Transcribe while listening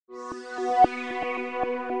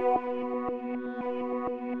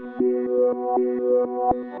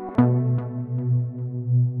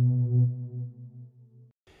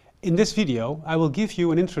In this video, I will give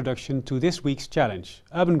you an introduction to this week's challenge,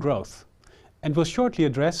 urban growth, and will shortly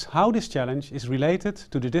address how this challenge is related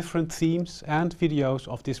to the different themes and videos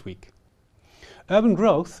of this week. Urban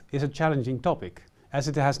growth is a challenging topic, as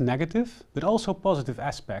it has negative but also positive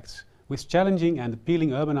aspects, with challenging and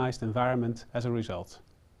appealing urbanized environment as a result.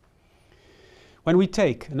 When we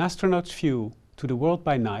take an astronaut's view to the world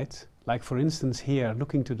by night, like for instance here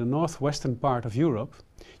looking to the northwestern part of Europe,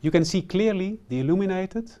 you can see clearly the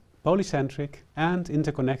illuminated, polycentric and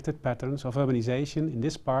interconnected patterns of urbanization in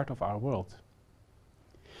this part of our world.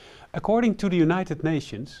 According to the United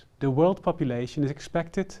Nations, the world population is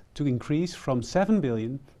expected to increase from 7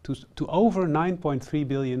 billion to over 9.3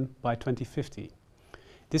 billion by 2050.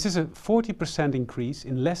 This is a 40% increase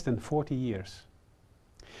in less than 40 years.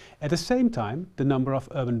 At the same time, the number of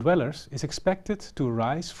urban dwellers is expected to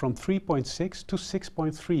rise from 3.6 to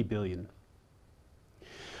 6.3 billion.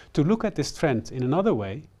 To look at this trend in another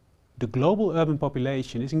way, the global urban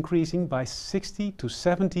population is increasing by 60 to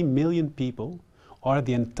 70 million people, or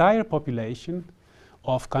the entire population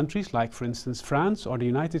of countries like for instance France or the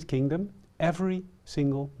United Kingdom every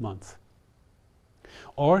single month.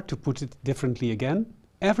 Or to put it differently again,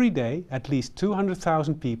 every day at least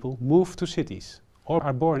 200,000 people move to cities or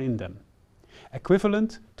are born in them,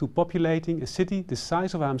 equivalent to populating a city the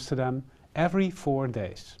size of Amsterdam every 4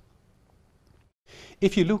 days.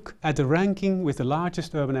 If you look at the ranking with the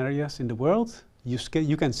largest urban areas in the world,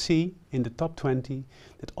 you can see in the top 20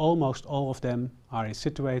 that almost all of them are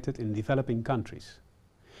situated in developing countries.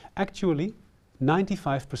 Actually,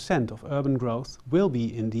 95% of urban growth will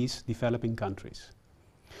be in these developing countries.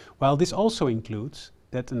 While this also includes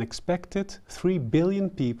that an expected 3 billion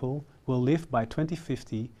people will live by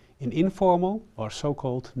 2050 in informal or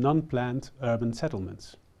so-called non-planned urban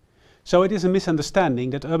settlements. So it is a misunderstanding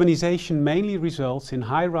that urbanization mainly results in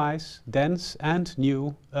high-rise, dense and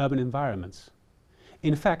new urban environments.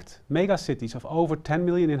 In fact, megacities of over 10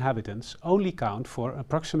 million inhabitants only count for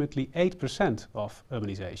approximately 8% of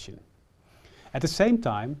urbanization. At the same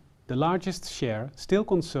time, the largest share still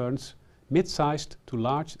concerns mid-sized to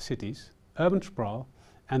large cities, urban sprawl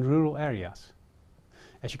and rural areas,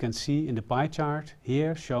 as you can see in the pie chart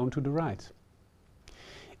here shown to the right.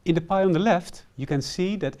 In the pie on the left, you can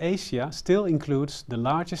see that Asia still includes the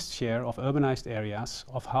largest share of urbanized areas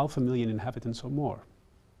of 500,000 inhabitants or more.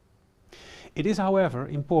 It is, however,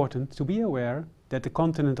 important to be aware that the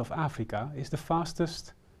continent of Africa is the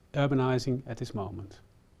fastest urbanizing at this moment.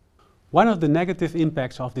 One of the negative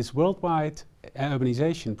impacts of this worldwide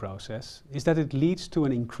urbanization process is that it leads to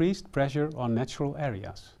an increased pressure on natural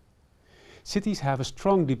areas. Cities have a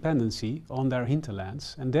strong dependency on their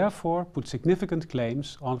hinterlands and therefore put significant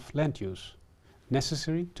claims on land use,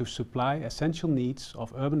 necessary to supply essential needs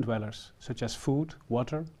of urban dwellers such as food,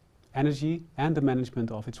 water, energy and the management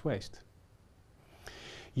of its waste.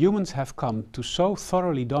 Humans have come to so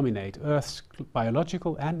thoroughly dominate Earth's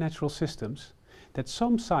biological and natural systems that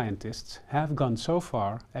some scientists have gone so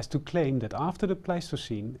far as to claim that after the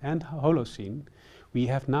Pleistocene and Holocene, we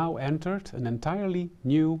have now entered an entirely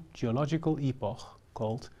new geological epoch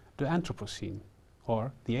called the Anthropocene,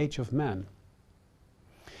 or the Age of Man.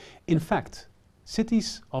 In fact,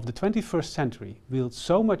 cities of the 21st century wield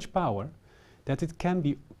so much power that it can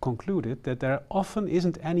be concluded that there often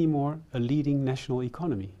isn't anymore a leading national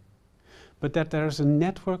economy, but that there is a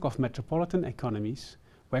network of metropolitan economies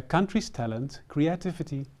where countries' talent,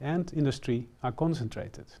 creativity and industry are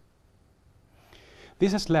concentrated.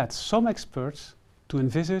 This has led some experts to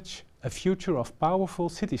envisage a future of powerful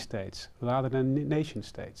city-states rather than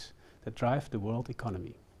nation-states that drive the world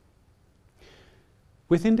economy.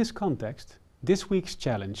 Within this context, this week's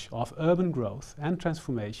challenge of urban growth and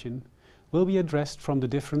transformation will be addressed from the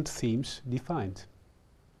different themes defined.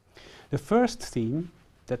 The first theme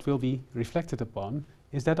that will be reflected upon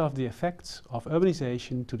is that of the effects of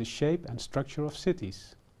urbanization to the shape and structure of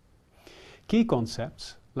cities. Key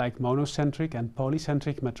concepts like monocentric and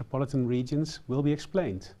polycentric metropolitan regions will be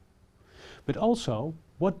explained, but also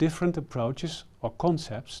what different approaches or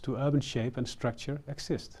concepts to urban shape and structure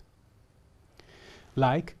exist,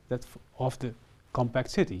 like that of the compact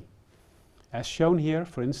city, as shown here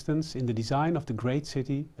for instance in the design of the Great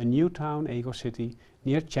City, a new town eco-city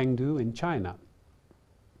near Chengdu in China.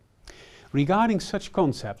 Regarding such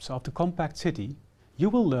concepts of the compact city, you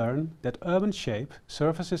will learn that urban shape,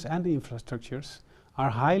 services and infrastructures are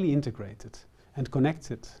highly integrated and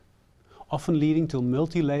connected, often leading to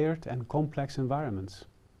multi-layered and complex environments.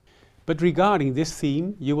 But regarding this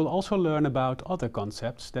theme, you will also learn about other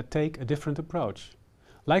concepts that take a different approach,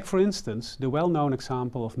 like for instance the well-known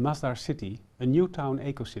example of Masdar City, a new town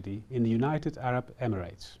eco-city in the United Arab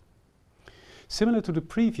Emirates. Similar to the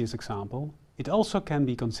previous example, it also can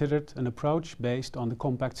be considered an approach based on the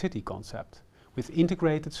compact city concept, with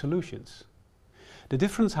integrated solutions. The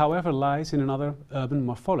difference, however, lies in another urban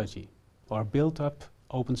morphology, or built-up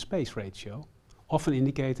open space ratio, often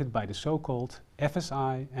indicated by the so-called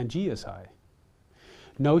FSI and GSI.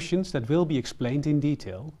 Notions that will be explained in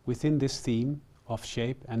detail within this theme of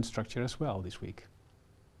shape and structure as well this week.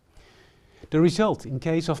 The result in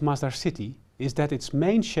case of Masdar City is that its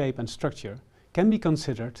main shape and structure can be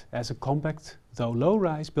considered as a compact, though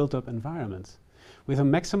low-rise built-up environment, with a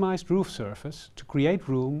maximized roof surface to create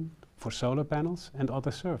room for solar panels and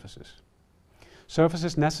other services.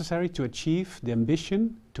 Services necessary to achieve the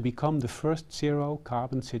ambition to become the first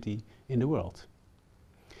zero-carbon city in the world.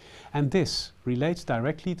 And this relates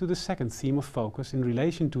directly to the second theme of focus in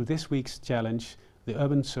relation to this week's challenge, the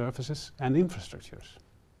urban services and infrastructures.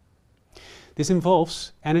 This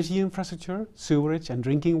involves energy infrastructure, sewerage and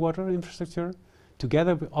drinking water infrastructure,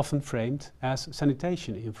 together often framed as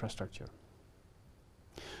sanitation infrastructure.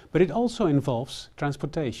 But it also involves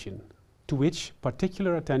transportation, to which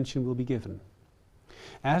particular attention will be given,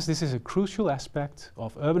 as this is a crucial aspect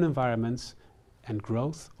of urban environments and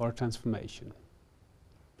growth or transformation.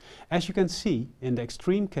 As you can see in the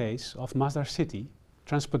extreme case of Masdar City,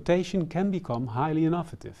 transportation can become highly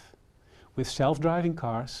innovative, with self-driving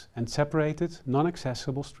cars and separated,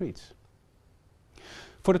 non-accessible streets.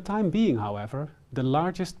 For the time being, however, the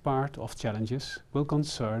largest part of challenges will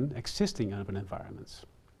concern existing urban environments,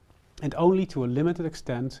 and only to a limited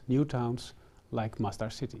extent new towns like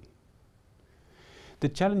Masdar City. The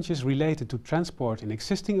challenges related to transport in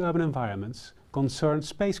existing urban environments concern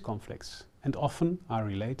space conflicts and often are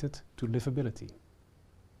related to livability.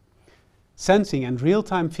 Sensing and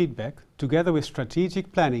real-time feedback, together with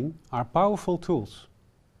strategic planning, are powerful tools.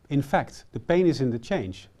 In fact, the pain is in the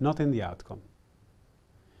change, not in the outcome.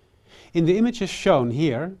 In the images shown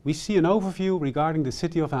here, we see an overview regarding the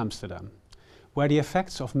city of Amsterdam, where the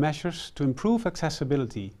effects of measures to improve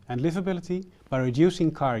accessibility and livability by reducing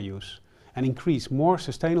car use and increase more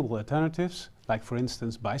sustainable alternatives, like for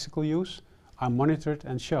instance bicycle use, are monitored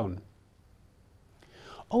and shown.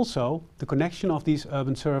 Also, the connection of these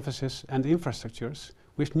urban services and infrastructures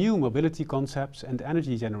with new mobility concepts and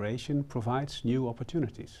energy generation provides new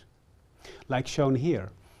opportunities, like shown here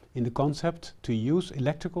in the concept to use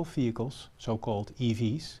electrical vehicles, so-called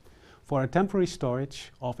EVs, for a temporary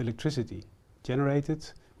storage of electricity generated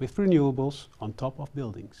with renewables on top of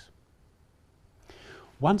buildings.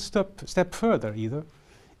 One step further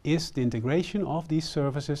is the integration of these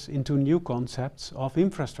services into new concepts of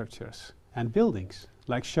infrastructures and buildings,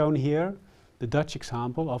 like shown here, the Dutch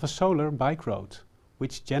example of a solar bike road,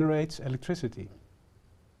 which generates electricity.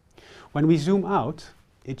 When we zoom out,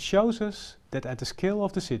 it shows us that at the scale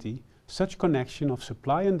of the city, such connection of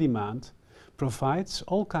supply and demand provides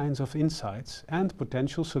all kinds of insights and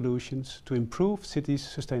potential solutions to improve cities'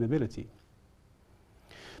 sustainability.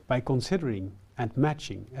 By considering and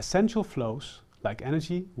matching essential flows like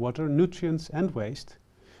energy, water, nutrients and waste,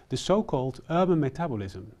 the so-called urban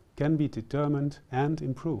metabolism can be determined and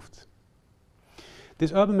improved.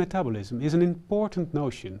 This urban metabolism is an important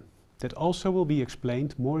notion that also will be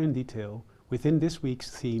explained more in detail within this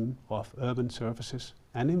week's theme of urban services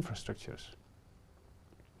and infrastructures.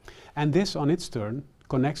 And this on its turn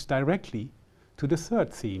connects directly to the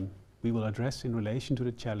third theme we will address in relation to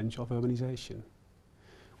the challenge of urbanization,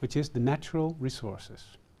 which is the natural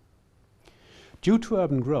resources. Due to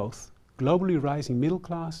urban growth, globally rising middle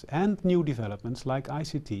class and new developments like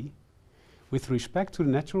ICT, with respect to the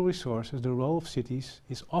natural resources, the role of cities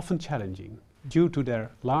is often challenging due to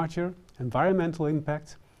their larger environmental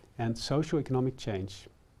impact and socio-economic change.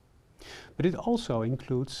 But it also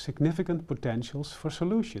includes significant potentials for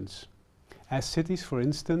solutions, as cities, for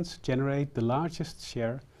instance, generate the largest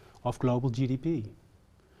share of global GDP,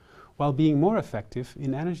 while being more effective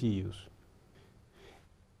in energy use.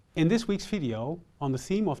 In this week's video, on the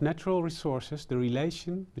theme of natural resources, the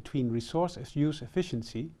relation between resource use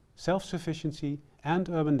efficiency, self-sufficiency and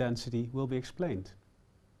urban density will be explained.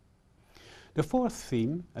 The fourth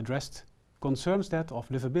theme addressed concerns that of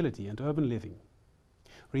livability and urban living.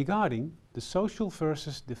 Regarding the social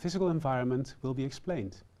versus the physical environment will be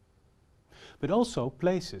explained. But also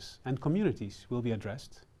places and communities will be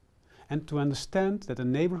addressed, and to understand that a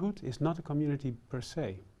neighborhood is not a community per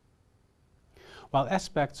se. While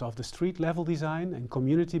aspects of the street level design and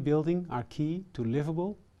community building are key to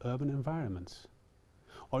livable urban environments,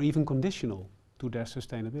 or even conditional to their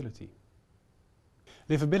sustainability.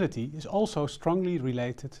 Livability is also strongly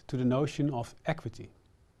related to the notion of equity.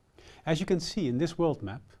 As you can see in this world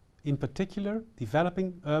map, in particular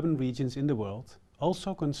developing urban regions in the world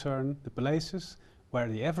also concern the places where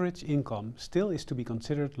the average income still is to be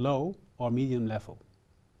considered low or medium level.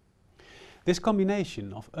 This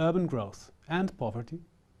combination of urban growth and poverty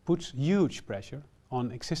puts huge pressure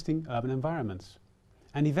on existing urban environments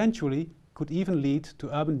and eventually could even lead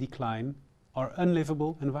to urban decline or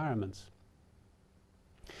unlivable environments.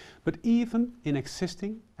 But even in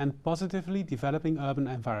existing and positively developing urban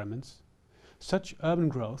environments, such urban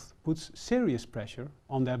growth puts serious pressure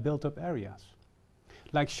on their built-up areas,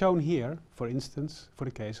 like shown here, for instance, for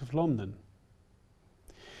the case of London.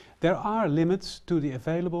 There are limits to the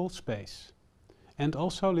available space and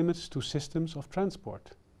also limits to systems of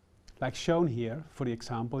transport, like shown here for the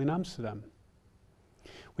example in Amsterdam,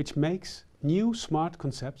 which makes new smart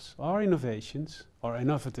concepts or innovations or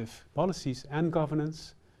innovative policies and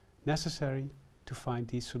governance necessary to find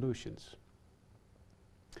these solutions.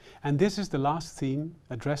 And this is the last theme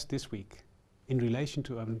addressed this week in relation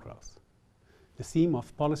to urban growth, the theme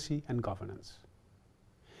of policy and governance.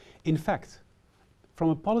 In fact, from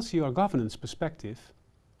a policy or governance perspective,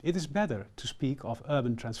 it is better to speak of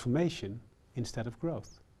urban transformation instead of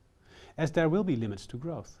growth, as there will be limits to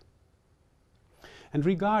growth. And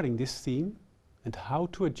regarding this theme and how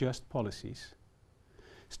to adjust policies,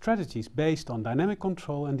 strategies based on dynamic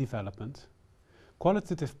control and development,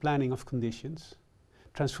 qualitative planning of conditions,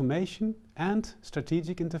 transformation and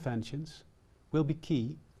strategic interventions will be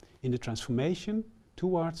key in the transformation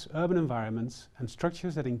towards urban environments and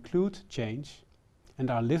structures that include change and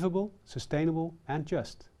are livable, sustainable and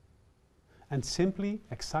just, and simply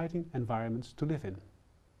exciting environments to live in.